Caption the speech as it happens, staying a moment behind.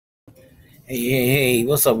Hey,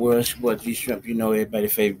 what's up, world? It's your boy G Shrimp,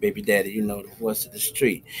 everybody's favorite baby daddy, the voice of the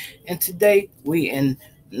street. And today we in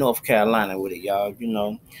North Carolina with it, y'all.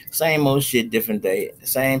 Same old shit, different day.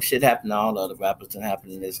 Same shit happened to all the other rappers and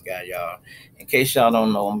happened to this guy, y'all. In case y'all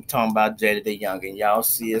don't know, I'm talking about Jaydayyoungan. Y'all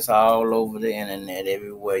see us all over the internet,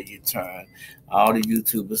 everywhere you turn. All the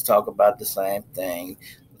YouTubers talk about the same thing.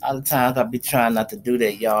 A lot of times I be trying not to do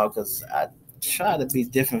that, y'all, because I try to be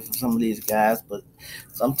different from some of these guys, but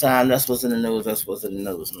sometimes that's what's in the news. That's what's in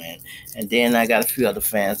the news, man. And then I got a few other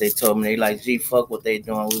fans. They told me they like, "G, fuck what they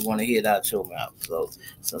doing. We want to hear it out your mouth." So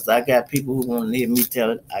since I got people who want to hear me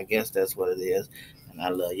tell it, I guess that's what it is. And I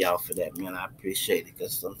love y'all for that, man. I appreciate it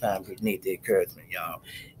because sometimes we need the encouragement, y'all.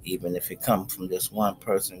 Even if it comes from just one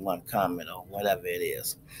person, one comment, or whatever it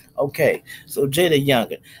is. Okay, so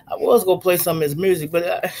Jaydayyoungan. I was gonna play some of his music, but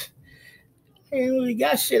I ain't really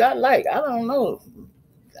got shit I like. I don't know.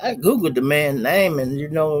 I googled the man's name, and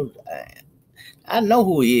I know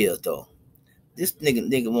who he is though. This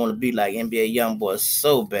nigga want to be like NBA YoungBoy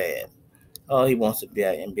so bad. Oh, he wants to be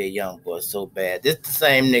an NBA YoungBoy so bad. This the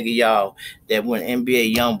same nigga, y'all, that when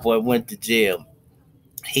NBA YoungBoy went to jail,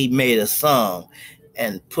 he made a song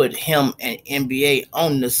and put him and NBA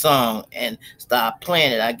on the song and started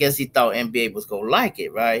playing it. I guess he thought NBA was gonna like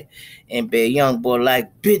it, right? NBA YoungBoy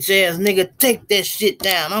like, bitch ass nigga, take that shit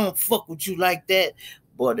down. I don't fuck with you like that.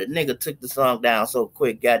 Boy, the nigga took the song down so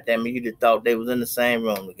quick, goddamn it, you'd have thought they was in the same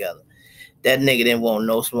room together. That nigga didn't want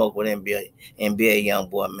no smoke with NBA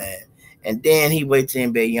YoungBoy, man. And then he waits till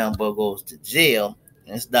NBA YoungBoy goes to jail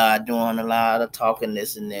and start doing a lot of talking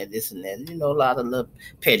this and that, a lot of little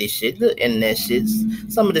petty shit, little internet shit.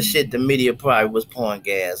 Some of the shit the media probably was pouring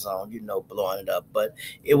gas on, blowing it up, but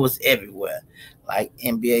it was everywhere. Like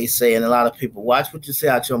NBA saying, a lot of people, watch what you say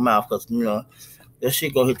out your mouth, because, that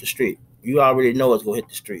shit go hit the street. You already know it's gonna hit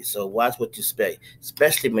the street. So watch what you say,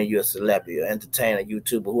 especially when you're a celebrity, or entertainer,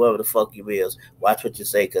 YouTuber, whoever the fuck you is. Watch what you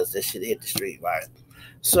say, because this shit hit the street, right?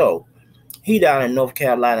 So he down in North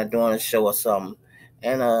Carolina doing a show or something,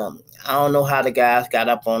 and I don't know how the guys got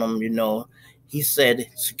up on him. He said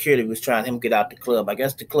security was trying him to get out the club. I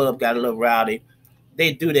guess the club got a little rowdy.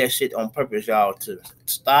 They do that shit on purpose, y'all, to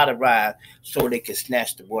start a riot so they can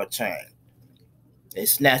snatch the boy chain. They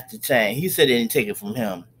snatched the chain. He said they didn't take it from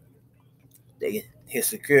him. His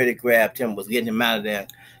security grabbed him, was getting him out of there.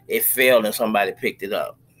 It failed, and somebody picked it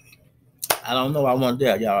up. I don't know. I wasn't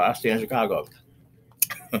there, y'all. I stay in Chicago.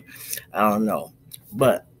 I don't know,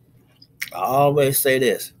 but I always say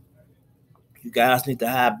this: you guys need to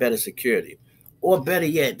hire better security, or better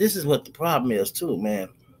yet, this is what the problem is too, man.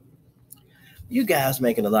 You guys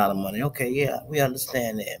making a lot of money. Okay, yeah, we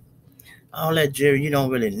understand that. All that Jerry, you don't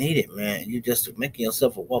really need it, man. You just making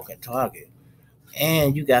yourself a walking target,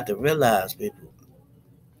 and you got to realize, people,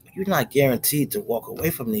 you're not guaranteed to walk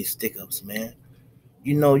away from these stick ups, man.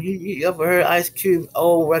 You ever heard Ice Cube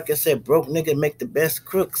old record said broke nigga make the best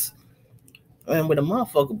crooks? Man, when a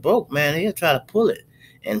motherfucker broke, man, he'll try to pull it.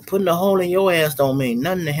 And putting a hole in your ass don't mean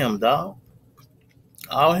nothing to him, dog.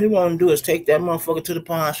 All he want to do is take that motherfucker to the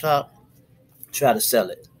pawn shop, try to sell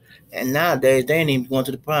it. And nowadays, they ain't even going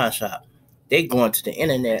to the pawn shop. They going to the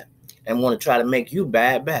internet and want to try to make you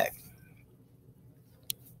buy it back.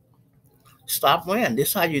 Stop wearing.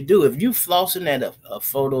 This how you do. If you flossing at a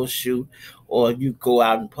photo shoot, or you go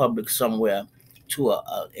out in public somewhere to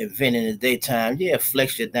a event in the daytime, yeah,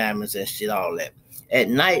 flex your diamonds and shit, all that. At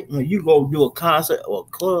night, when you go do a concert or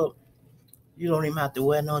a club, you don't even have to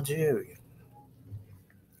wear no jewelry.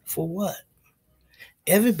 For what?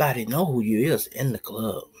 Everybody know who you is in the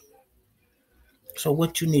club. So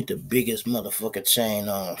what you need the biggest motherfucker chain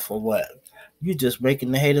on for what? You just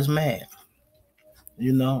making the haters mad.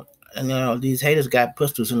 You know? And these haters got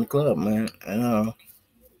pistols in the club, man. And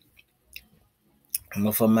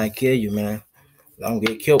motherfucker might kill you, man. Don't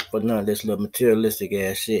get killed for none of this little materialistic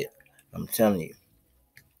ass shit. I'm telling you.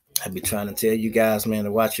 I be trying to tell you guys, man,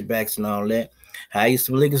 to watch your backs and all that. Hire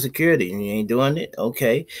some legal security, and you ain't doing it,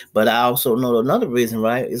 okay. But I also know another reason,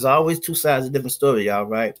 right? It's always two sides of a different story, y'all,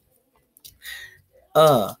 right?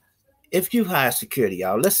 Uh, if you hire security,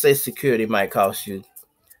 y'all, let's say security might cost you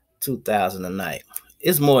 2,000 a night.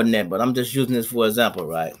 It's more than that, but I'm just using this for example,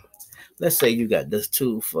 right? Let's say you got this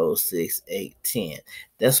 2, 4, 6, 8, 10.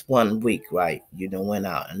 That's 1 week, right? You done went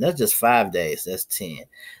out, and that's just 5 days. That's 10.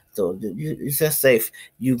 So you just say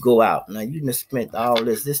you go out now. You done spent all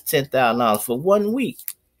this $10,000 for 1 week,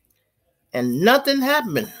 and nothing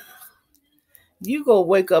happened. You go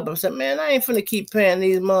wake up and say, man, I ain't finna keep paying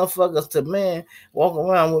these motherfuckers to, man, walk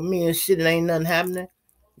around with me and shit and ain't nothing happening.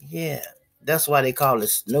 Yeah, that's why they call it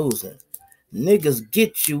snoozing. Niggas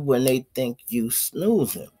get you when they think you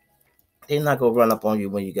snoozing. They're not gonna run up on you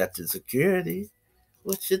when you got the security.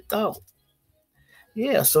 What you thought?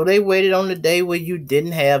 Yeah, so they waited on the day where you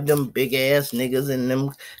didn't have them big ass niggas in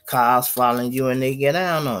them cars following you and they get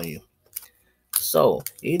down on you. So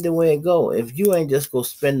either way it go, if you ain't just go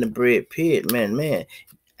spend the bread, period, man,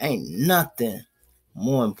 ain't nothing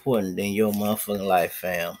more important than your motherfucking life,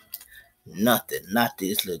 fam. Nothing. Not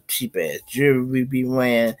this little cheap ass jewelry we be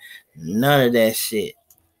wearing. None of that shit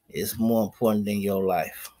is more important than your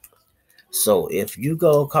life. So if you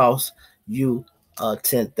go cost you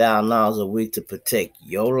 $10,000 a week to protect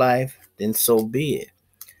your life, then so be it.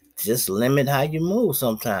 Just limit how you move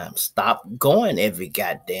sometimes. Stop going every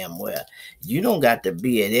goddamn where. You don't got to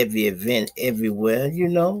be at every event everywhere, you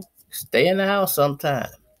know. Stay in the house sometime.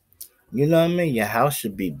 You know what I mean? Your house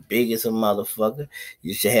should be big as a motherfucker.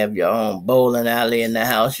 You should have your own bowling alley in the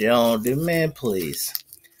house, your own. Man, please.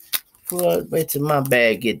 Well, wait till my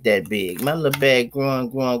bag get that big. My little bag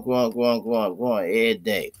growing every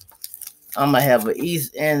day. I'm gonna have an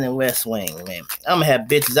east and a west wing, man. I'm gonna have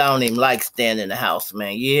bitches I don't even like standing in the house,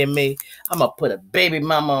 man. You hear me? I'm gonna put a baby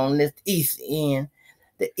mama on this east end,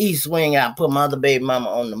 the east wing. I put my other baby mama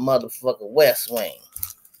on the motherfucking west wing.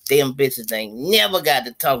 Them bitches ain't never got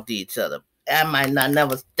to talk to each other. I might not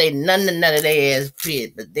never stay none of their ass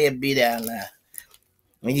pit, but they'll be down there.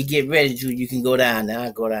 When you get ready to, you can go down there.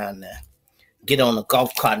 I go down there. Get on the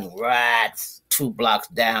golf cart and ride 2 blocks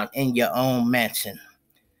down in your own mansion.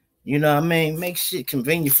 You know what I mean? Make shit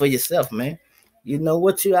convenient for yourself, man. You know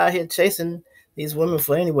what you out here chasing these women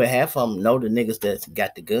for anyway. Half of them know the niggas that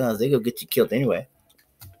got the guns. They gonna get you killed anyway.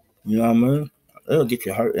 You know what I mean? They'll get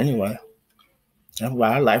you hurt anyway. That's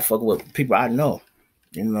why I like fucking with people I know.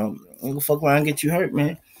 You know, I'm gonna fuck around and get you hurt,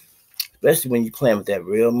 man. Especially when you playing with that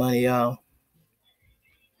real money, y'all.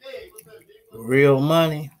 Real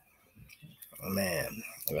money. Man,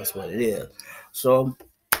 that's what it is. So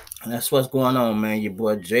that's what's going on, man. Your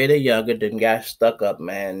boy Jaydayyoungan done got stuck up,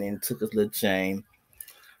 man, and took his little chain.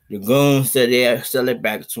 The goon said they sell it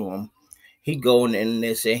back to him. He going in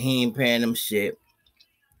there said he ain't paying them shit.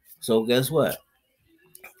 So guess what?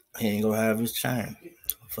 He ain't gonna have his chain.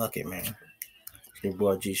 Fuck it, man. Your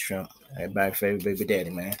boy G Shrimp. Everybody's favorite baby daddy,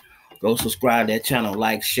 man. Go subscribe to that channel,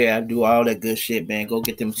 like, share, do all that good shit, man. Go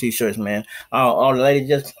get them t-shirts, man. All the ladies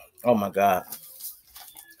just, oh my God.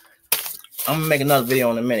 I'm gonna make another video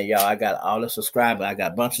in a minute, y'all. I got all the subscribers. I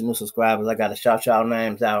got a bunch of new subscribers. I gotta shout y'all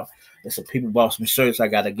names out. There's some people bought some shirts. I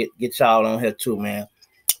gotta get y'all on here too, man.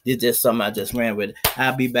 This is just something I just ran with.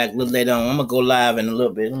 I'll be back a little later on. I'm gonna go live in a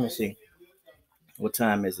little bit. Let me see. What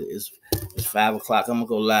time is it? It's 5 o'clock. I'm gonna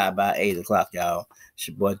go live by 8 o'clock, y'all. It's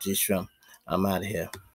your boy G Shrimp. I'm out of here.